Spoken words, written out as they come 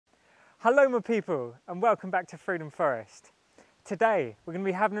Hello my people and welcome back to Freedom Forest. Today we're going to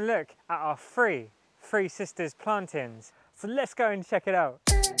be having a look at our Three Sisters plantings. So let's go and check it out.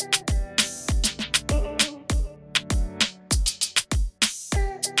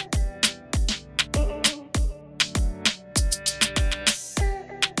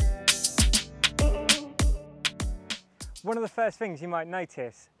 One of the first things you might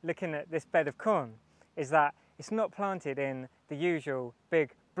notice looking at this bed of corn is that it's not planted in the usual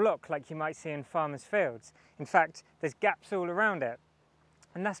big block like you might see in farmers' fields. In fact, there's gaps all around it.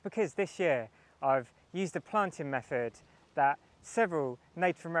 And that's because this year I've used a planting method that several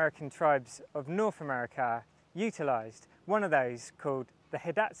Native American tribes of North America utilised. One of those called the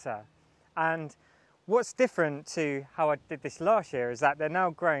Hidatsa. And what's different to how I did this last year is that they're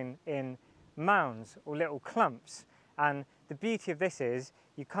now grown in mounds or little clumps. And the beauty of this is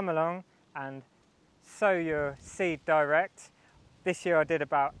you come along and sow your seed direct. This year I did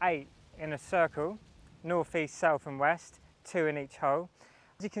about 8 in a circle, north, east, south and west, 2 in each hole.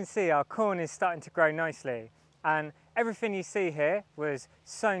 As you can see, our corn is starting to grow nicely, and everything you see here was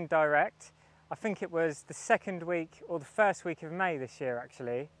sown direct. I think it was the second week or the first week of May this year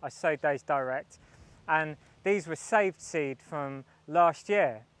actually, I sowed those direct, and these were saved seed from last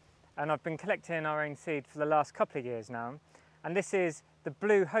year, and I've been collecting our own seed for the last couple of years now. And this is the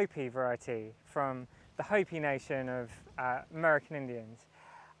Blue Hopi variety from the Hopi Nation of American Indians.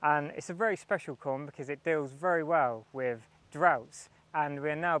 And it's a very special corn because it deals very well with droughts, and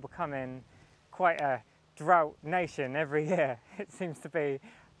we're now becoming quite a drought nation every year. It seems to be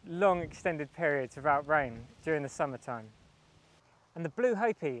long extended periods without rain during the summertime. And the Blue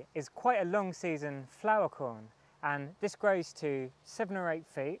Hopi is quite a long season flower corn, and this grows to 7 or 8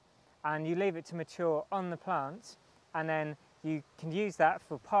 feet, and you leave it to mature on the plant, and then you can use that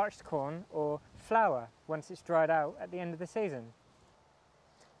for parched corn or flour once it's dried out at the end of the season.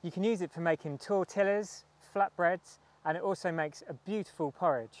 You can use it for making tortillas, flatbreads, and it also makes a beautiful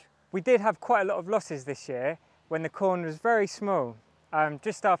porridge. We did have quite a lot of losses this year when the corn was very small,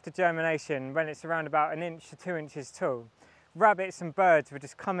 just after germination, when it's around about 1 inch to 2 inches tall. Rabbits and birds were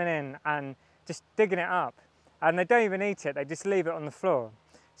just coming in and just digging it up, and they don't even eat it, they just leave it on the floor.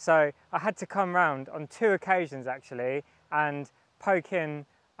 So I had to come round on 2 occasions actually and poke in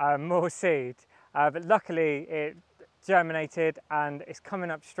more seed, but luckily it germinated and it's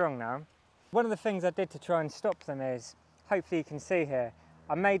coming up strong now. One of the things I did to try and stop them is, hopefully you can see here,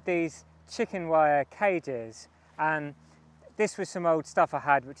 I made these chicken wire cages, and this was some old stuff I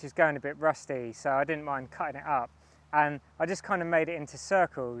had which is going a bit rusty, so I didn't mind cutting it up, and I just kind of made it into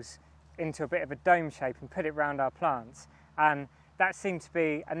circles, into a bit of a dome shape, and put it around our plants, and that seemed to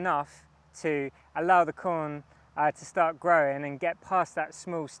be enough to allow the corn to start growing and get past that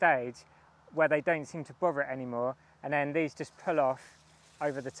small stage where they don't seem to bother it anymore, and then these just pull off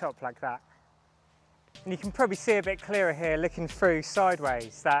over the top like that. And you can probably see a bit clearer here looking through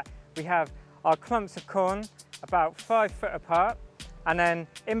sideways that we have our clumps of corn about 5 foot apart, and then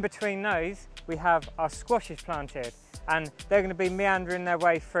in between those we have our squashes planted, and they're going to be meandering their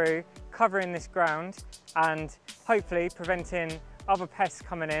way through, covering this ground and hopefully preventing other pests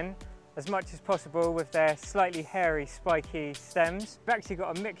coming in as much as possible with their slightly hairy, spiky stems. We've actually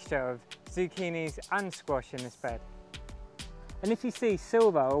got a mixture of zucchinis and squash in this bed. And if you see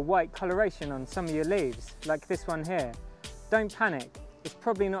silver or white coloration on some of your leaves, like this one here, don't panic, it's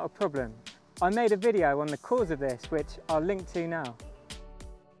probably not a problem. I made a video on the cause of this, which I'll link to now.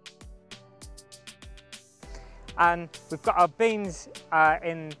 And we've got our beans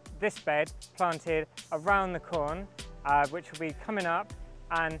in this bed planted around the corn, which will be coming up,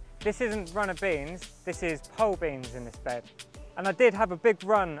 and this isn't runner beans, this is pole beans in this bed. And I did have a big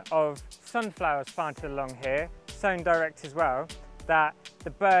run of sunflowers planted along here, sown direct as well, that the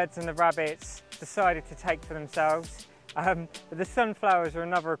birds and the rabbits decided to take for themselves. But the sunflowers are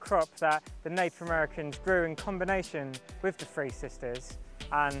another crop that the Native Americans grew in combination with the Three Sisters,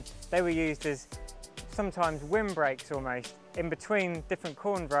 and they were used as sometimes windbreaks almost in between different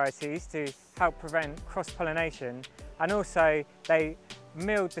corn varieties to help prevent cross-pollination, and also they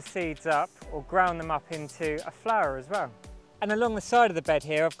milled the seeds up or ground them up into a flour as well. And along the side of the bed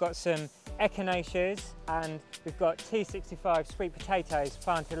here I've got some echinaceas, and we've got T65 sweet potatoes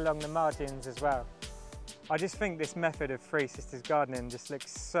planted along the margins as well. I just think this method of Three Sisters gardening just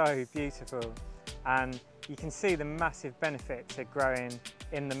looks so beautiful, and you can see the massive benefit to growing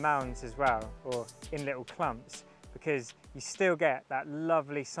in the mounds as well, or in little clumps, because you still get that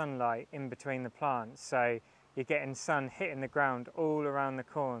lovely sunlight in between the plants, so you're getting sun hitting the ground all around the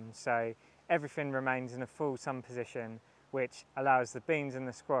corn, so everything remains in a full sun position, which allows the beans and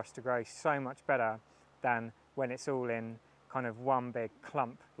the squash to grow so much better than when it's all in kind of one big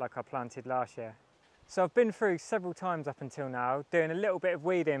clump like I planted last year. So I've been through several times up until now, doing a little bit of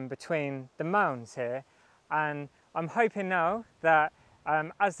weeding between the mounds here, and I'm hoping now that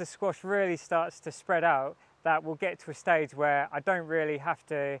as the squash really starts to spread out, that we'll get to a stage where I don't really have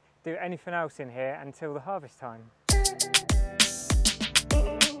to do anything else in here until the harvest time.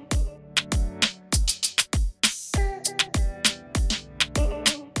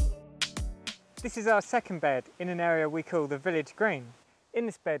 This is our second bed in an area we call the village green. In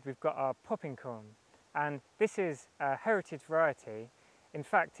this bed we've got our popping corn, and this is a heritage variety. In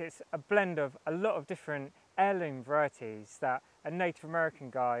fact, it's a blend of a lot of different heirloom varieties that a Native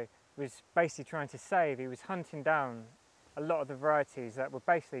American guy was basically trying to save. He was hunting down a lot of the varieties that were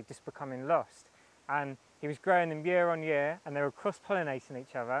basically just becoming lost, and he was growing them year on year, and they were cross-pollinating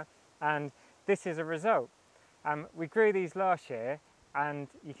each other, and this is a result. We grew these last year, and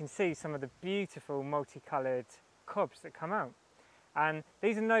you can see some of the beautiful multicoloured cobs that come out. And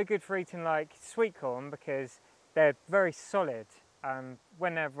these are no good for eating like sweet corn because they're very solid.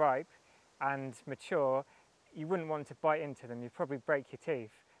 When they're ripe and mature, you wouldn't want to bite into them, you'd probably break your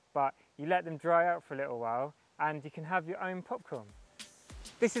teeth. But you let them dry out for a little while and you can have your own popcorn.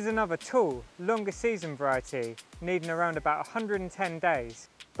 This is another tall, longer season variety, needing around about 110 days.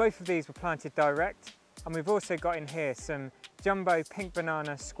 Both of these were planted direct, and we've also got in here some jumbo pink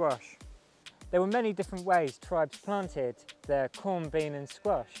banana squash. There were many different ways tribes planted their corn, bean and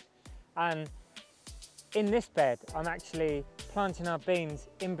squash, and in this bed I'm actually planting our beans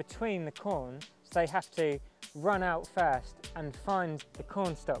in between the corn, so they have to run out first and find the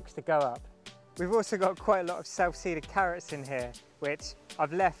corn stalks to go up. We've also got quite a lot of self-seeded carrots in here, which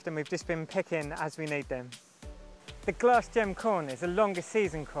I've left and we've just been picking as we need them. The glass gem corn is a longer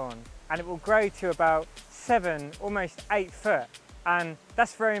season corn, and it will grow to about 7, almost 8 foot. And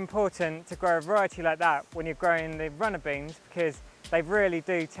that's very important to grow a variety like that when you're growing the runner beans, because they really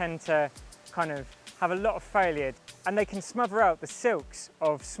do tend to kind of have a lot of foliage, and they can smother out the silks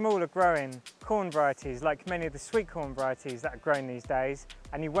of smaller growing corn varieties like many of the sweet corn varieties that are grown these days,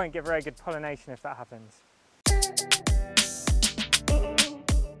 and you won't get very good pollination if that happens.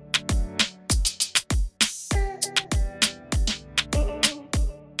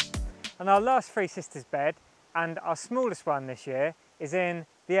 And our last Three Sisters bed, and our smallest one this year, is in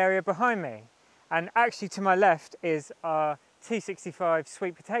the area behind me. And actually to my left is our T65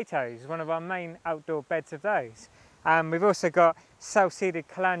 sweet potatoes, one of our main outdoor beds of those. We've also got self-seeded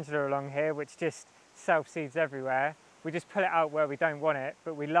calendula along here, which just self-seeds everywhere. We just pull it out where we don't want it,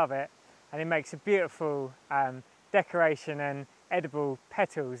 but we love it. And it makes a beautiful decoration and edible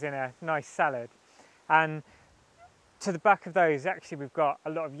petals in a nice salad. And to the back of those, actually, we've got a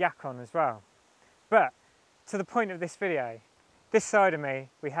lot of yak on as well. But to the point of this video, this side of me,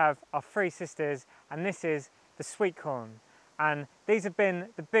 we have our Three Sisters, and this is the sweet corn. And these have been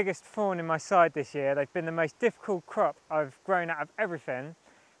the biggest thorn in my side this year. They've been the most difficult crop I've grown out of everything,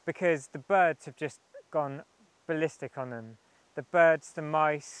 because the birds have just gone ballistic on them. The birds, the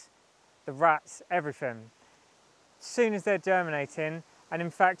mice, the rats, everything. As soon as they're germinating, and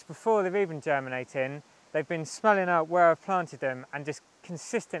in fact before they've even germinating, they've been smelling out where I've planted them and just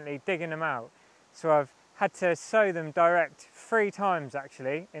consistently digging them out. So I've had to sow them direct 3 times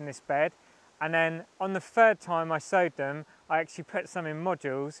actually in this bed, and then on the 3rd time I sowed them, I actually put some in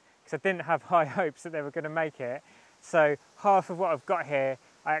modules because I didn't have high hopes that they were going to make it. So half of what I've got here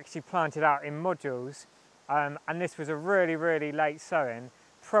I actually planted out in modules, and this was a really, really late sowing,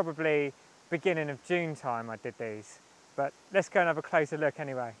 probably beginning of June time I did these. But let's go and have a closer look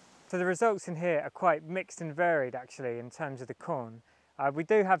anyway. So the results in here are quite mixed and varied actually in terms of the corn. We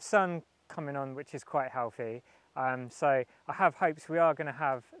do have sun coming on, which is quite healthy, so I have hopes we are going to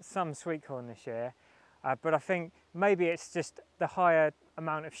have some sweet corn this year, but I think maybe it's just the higher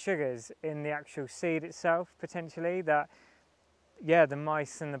amount of sugars in the actual seed itself potentially that, yeah, the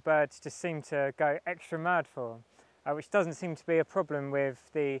mice and the birds just seem to go extra mad for, which doesn't seem to be a problem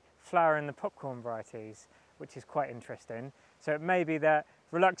with the flour and the popcorn varieties, which is quite interesting. So it may be that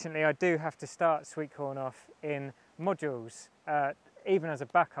reluctantly I do have to start sweet corn off in modules, even as a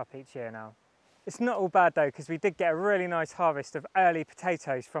backup each year now. It's not all bad though, because we did get a really nice harvest of early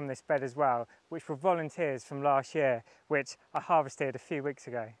potatoes from this bed as well, which were volunteers from last year, which I harvested a few weeks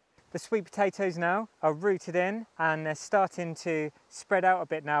ago. The sweet potatoes now are rooted in and they're starting to spread out a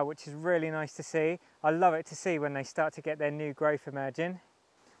bit now, which is really nice to see. I love it to see when they start to get their new growth emerging.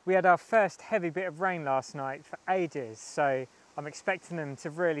 We had our first heavy bit of rain last night for ages, so I'm expecting them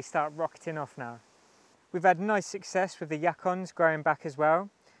to really start rocketing off now. We've had nice success with the yacons growing back as well.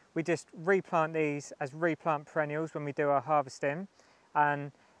 We just replant these as replant perennials when we do our harvesting,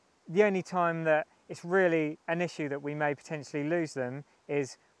 and the only time that it's really an issue that we may potentially lose them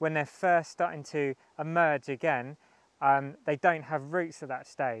is when they're first starting to emerge again, they don't have roots at that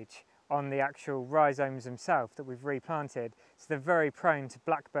stage on the actual rhizomes themselves that we've replanted, so they're very prone to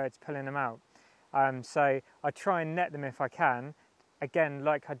blackbirds pulling them out. So I try and net them if I can, again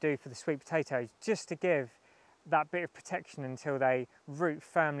like I do for the sweet potatoes, just to give that bit of protection until they root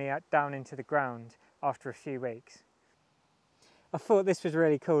firmly down into the ground after a few weeks. I thought this was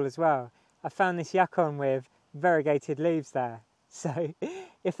really cool as well. I found this yacon with variegated leaves there, so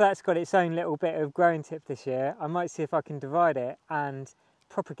if that's got its own little bit of growing tip this year, I might see if I can divide it and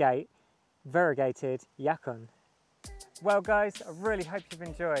propagate variegated yacon. Well guys, I really hope you've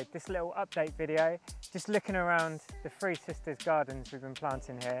enjoyed this little update video, just looking around the Three Sisters gardens we've been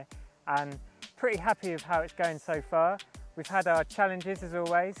planting here, and pretty happy with how it's going so far. We've had our challenges as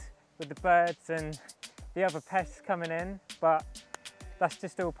always with the birds and the other pests coming in, but that's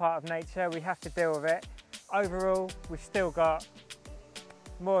just all part of nature. We have to deal with it. Overall, we've still got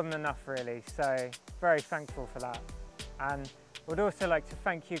more than enough really, so very thankful for that. And would also like to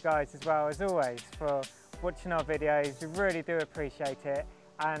thank you guys as well, as always, for watching our videos. We really do appreciate it,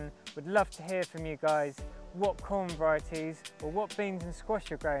 and would love to hear from you guys what corn varieties or what beans and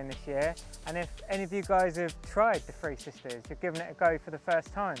squash you're growing this year, and if any of you guys have tried the Three Sisters, you've given it a go for the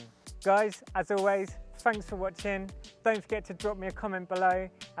first time. Guys, as always, thanks for watching. Don't forget to drop me a comment below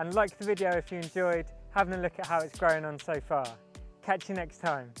and like the video if you enjoyed having a look at how it's growing on so far. Catch you next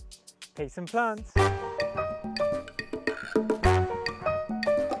time. Peace and plants.